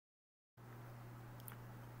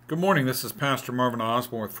Good morning. This is Pastor Marvin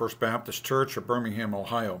Osborne with First Baptist Church of Birmingham,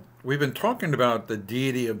 Ohio. We've been talking about the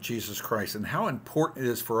deity of Jesus Christ and how important it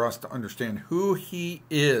is for us to understand who he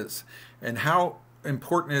is, and how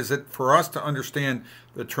important is it for us to understand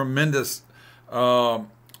the tremendous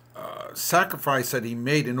sacrifice that he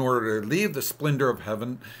made in order to leave the splendor of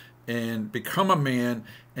heaven and become a man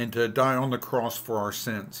and to die on the cross for our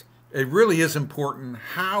sins. It really is important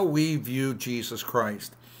how we view Jesus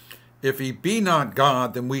Christ. If he be not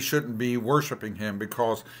God, then we shouldn't be worshiping him,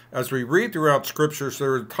 because as we read throughout scriptures,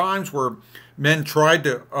 there are times where men tried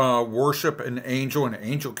to worship an angel, and an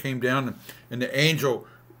angel came down, and the angel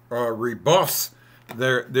rebuffs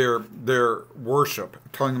their worship,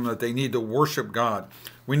 telling them that they need to worship God.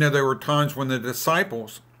 We know there were times when the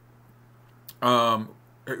disciples, when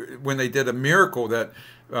they did a miracle, that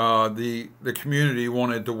the community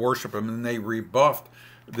wanted to worship him, and they rebuffed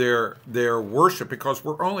their worship, because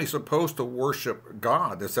we're only supposed to worship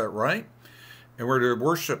God. Is that right? And we're to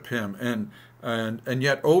worship him. And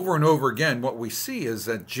yet over and over again, what we see is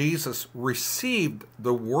that Jesus received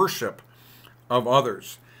the worship of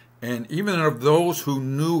others, and even of those who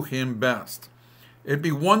knew him best. It'd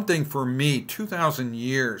be one thing for me, 2,000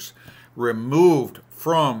 years removed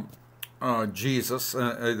from Jesus,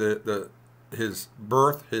 his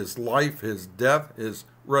birth, his life, his death, his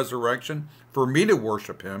resurrection, for me to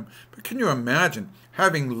worship him. But can you imagine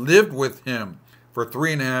having lived with him for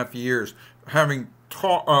 3.5 years, having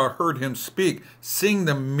heard him speak, seeing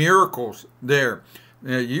the miracles there?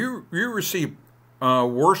 You receive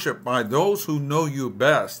worship by those who know you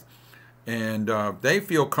best, and they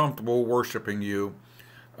feel comfortable worshiping you.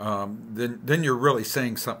 Then you're really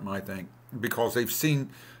saying something, I think, because they've seen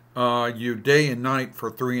you day and night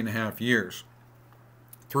for 3.5 years.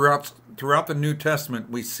 Throughout the New Testament,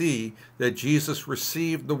 we see that Jesus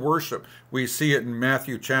received the worship. We see it in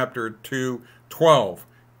Matthew chapter 2:12,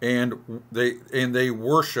 and they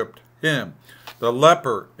worshipped him. The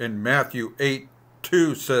leper in Matthew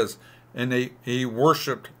 8:2 says, and he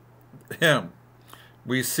worshipped him.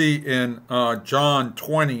 We see in John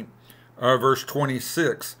 20, verse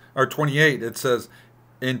 26 or 28, it says,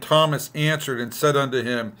 and Thomas answered and said unto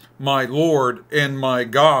him, my Lord and my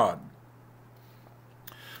God.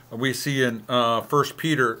 We see in 1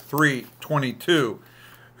 Peter 3:22,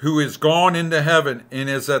 who is gone into heaven and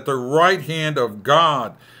is at the right hand of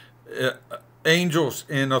God, angels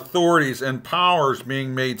and authorities and powers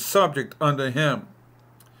being made subject unto him.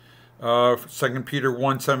 2 Peter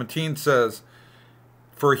 1:17 says,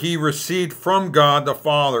 for he received from God the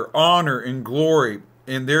Father honor and glory,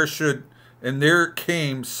 and there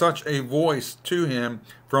came such a voice to him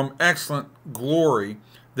from excellent glory,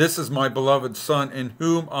 this is my beloved Son, in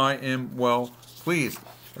whom I am well pleased.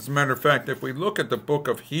 As a matter of fact, if we look at the book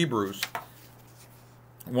of Hebrews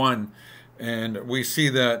 1, and we see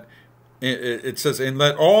that it says, and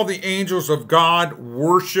let all the angels of God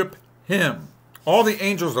worship him. All the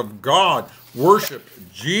angels of God worship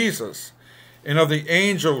Jesus. And of the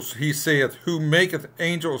angels, he saith, who maketh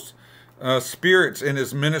angels spirits, and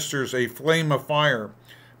his ministers a flame of fire.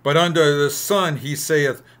 But unto the Son he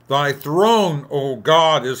saith, thy throne, O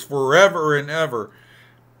God, is forever and ever.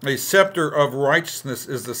 A scepter of righteousness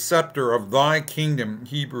is the scepter of thy kingdom.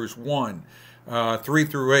 Hebrews 1,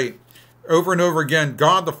 3-8. Over and over again,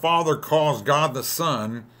 God the Father calls God the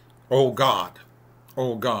Son, O God,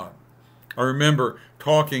 O God. I remember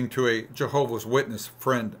talking to a Jehovah's Witness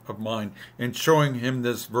friend of mine and showing him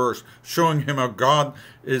this verse, showing him how God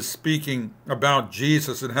is speaking about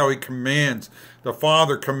Jesus and how he commands, the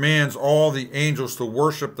Father commands all the angels to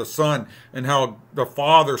worship the Son, and how the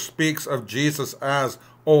Father speaks of Jesus as,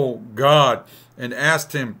 oh God, and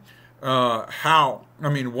asked him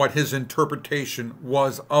what his interpretation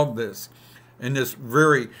was of this. And this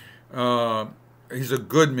he's a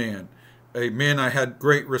good man. A man I had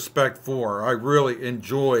great respect for. I really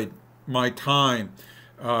enjoyed my time,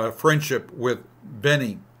 friendship with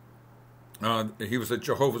Benny. He was a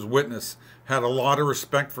Jehovah's Witness, had a lot of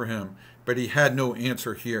respect for him, but he had no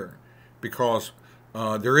answer here, because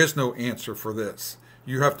there is no answer for this.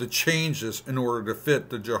 You have to change this in order to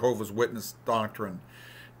fit the Jehovah's Witness doctrine.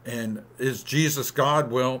 And is Jesus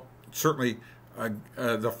God? Well, certainly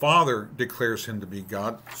the Father declares him to be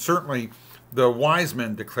God. Certainly the wise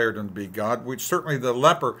men declared him to be God, which certainly the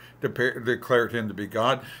leper declared him to be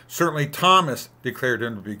God. Certainly Thomas declared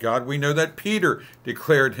him to be God. We know that Peter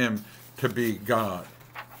declared him to be God.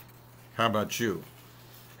 How about you?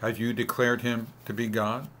 Have you declared him to be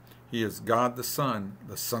God? He is God the Son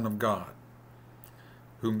of God,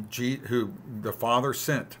 whom the Father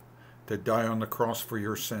sent to die on the cross for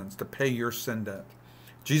your sins, to pay your sin debt.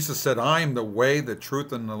 Jesus said, I am the way, the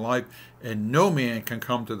truth, and the life, and no man can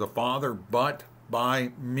come to the Father but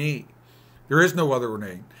by me. There is no other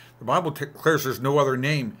name. The Bible declares there's no other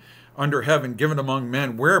name under heaven given among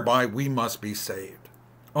men whereby we must be saved.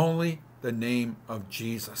 Only the name of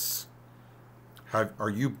Jesus. Are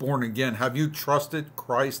you born again? Have you trusted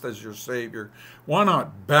Christ as your Savior? Why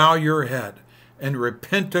not bow your head and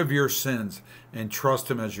repent of your sins and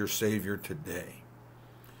trust Him as your Savior today?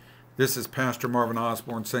 This is Pastor Marvin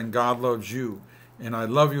Osborne saying God loves you, and I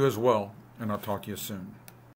love you as well, and I'll talk to you soon.